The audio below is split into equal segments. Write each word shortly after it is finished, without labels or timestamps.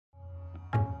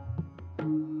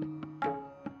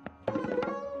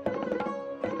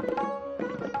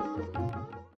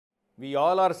We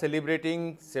all are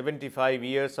celebrating 75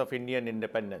 years of Indian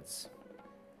independence.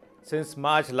 Since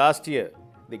March last year,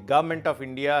 the Government of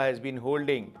India has been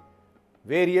holding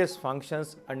various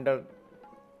functions under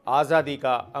AZADI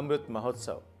KA AMRIT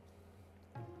MAHOTSAV.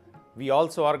 We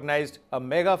also organized a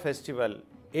mega festival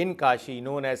in Kashi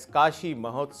known as Kashi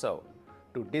Mahotsav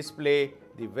to display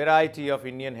the variety of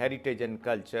Indian heritage and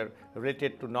culture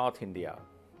related to North India.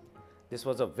 This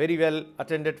was a very well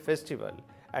attended festival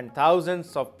and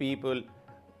thousands of people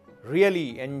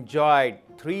really enjoyed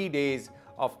 3 days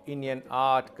of Indian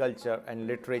art, culture and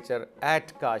literature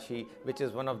at Kashi, which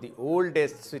is one of the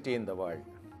oldest city in the world.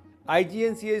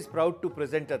 IGNCA is proud to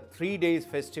present a 3 days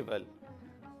festival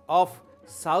of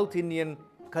South Indian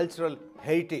cultural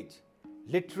heritage,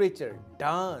 literature,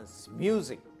 dance,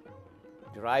 music,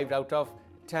 derived out of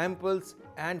temples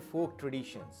and folk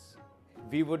traditions.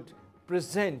 We would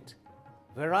present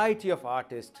variety of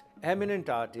artists, eminent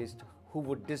artists who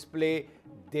would display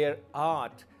their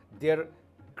art, their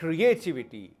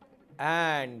creativity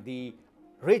and the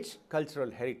rich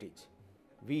cultural heritage.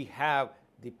 We have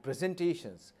the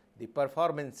presentations, the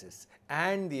performances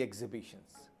and the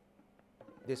exhibitions.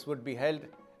 This would be held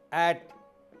at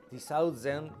the South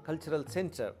Zone Cultural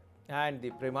Centre and the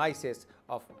premises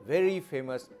of very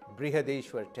famous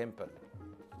Priyadeshwar temple.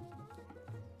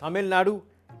 Tamil Nadu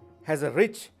has a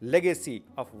rich legacy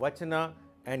of Vachana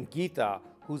and Gita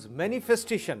whose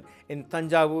manifestation in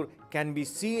Thanjavur can be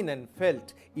seen and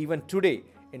felt even today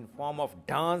in form of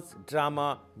dance,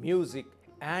 drama, music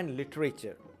and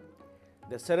literature.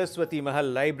 The Saraswati Mahal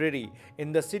Library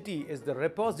in the city is the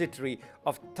repository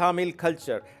of Tamil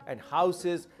culture and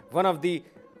houses one of the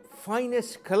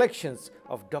finest collections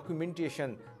of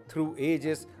documentation through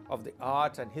ages of the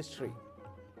art and history.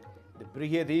 The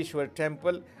Priyadeshwar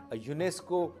temple, a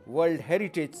UNESCO World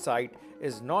Heritage Site,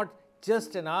 is not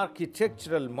just an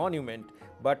architectural monument,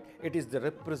 but it is the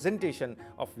representation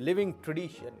of living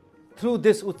tradition. Through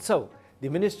this Utsav, the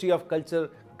Ministry of Culture,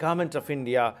 Government of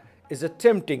India is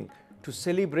attempting to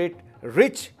celebrate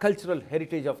rich cultural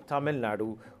heritage of Tamil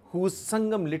Nadu, whose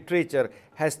Sangam literature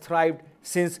has thrived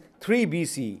since 3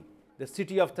 BC. The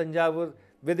city of Thanjavur,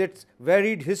 with its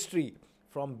varied history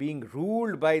from being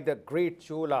ruled by the great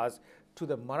Cholas to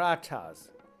the Marathas,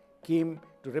 came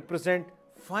to represent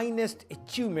finest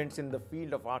achievements in the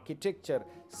field of architecture,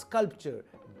 sculpture,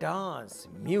 dance,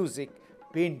 music,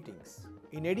 paintings.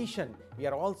 In addition, we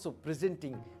are also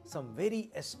presenting some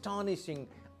very astonishing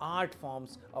art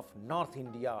forms of North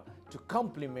India to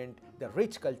complement the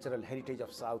rich cultural heritage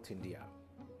of South India.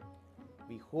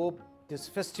 We hope this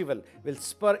festival will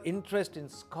spur interest in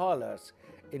scholars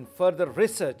in further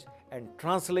research and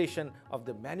translation of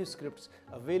the manuscripts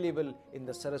available in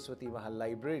the Saraswati Mahal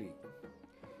Library.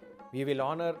 We will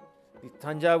honor the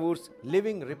Thanjavur's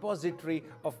living repository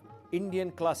of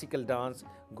Indian classical dance,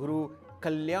 Guru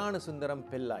Kalyana Sundaram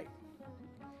Pillai.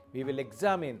 We will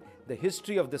examine the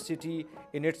history of the city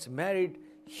in its myriad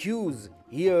hues,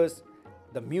 years,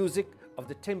 the music of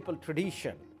the temple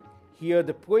tradition, hear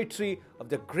the poetry of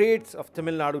the greats of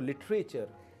Tamil Nadu literature,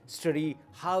 study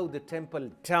how the temple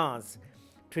dance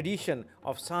tradition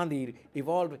of Sandir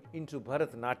evolved into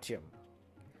Bharatanatyam,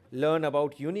 learn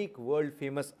about unique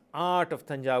world-famous art of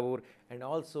Thanjavur and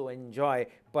also enjoy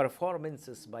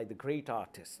performances by the great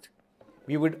artist.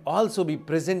 We would also be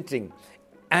presenting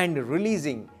and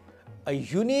releasing a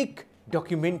unique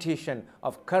documentation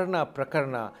of Karna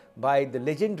Prakarna by the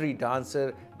legendary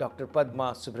dancer Dr.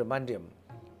 Padma Subramaniam.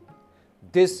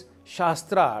 This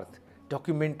Shastrarth,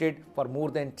 documented for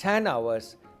more than 10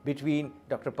 hours between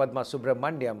Dr. Padma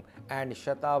Subramaniam and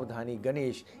Shatabdhani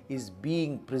Ganesh, is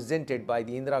being presented by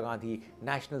the Indira Gandhi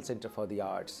National Centre for the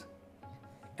Arts.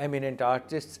 Eminent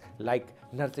artists like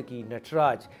Nartaki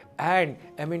Nataraj and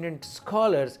eminent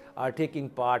scholars are taking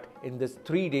part in this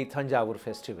 3-day Thanjavur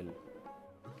festival.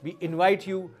 We invite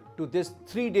you to this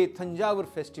 3-day Thanjavur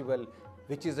festival,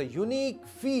 which is a unique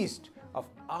feast of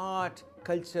art,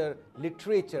 culture,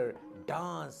 literature,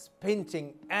 dance,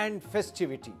 painting and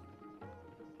festivity.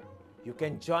 You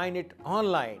can join it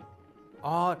online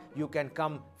or you can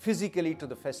come physically to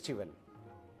the festival.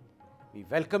 We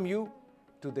welcome you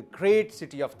to the great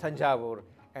city of Thanjavur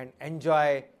and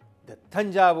enjoy the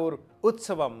Thanjavur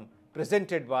Utsavam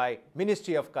presented by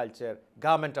Ministry of Culture,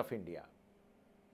 Government of India.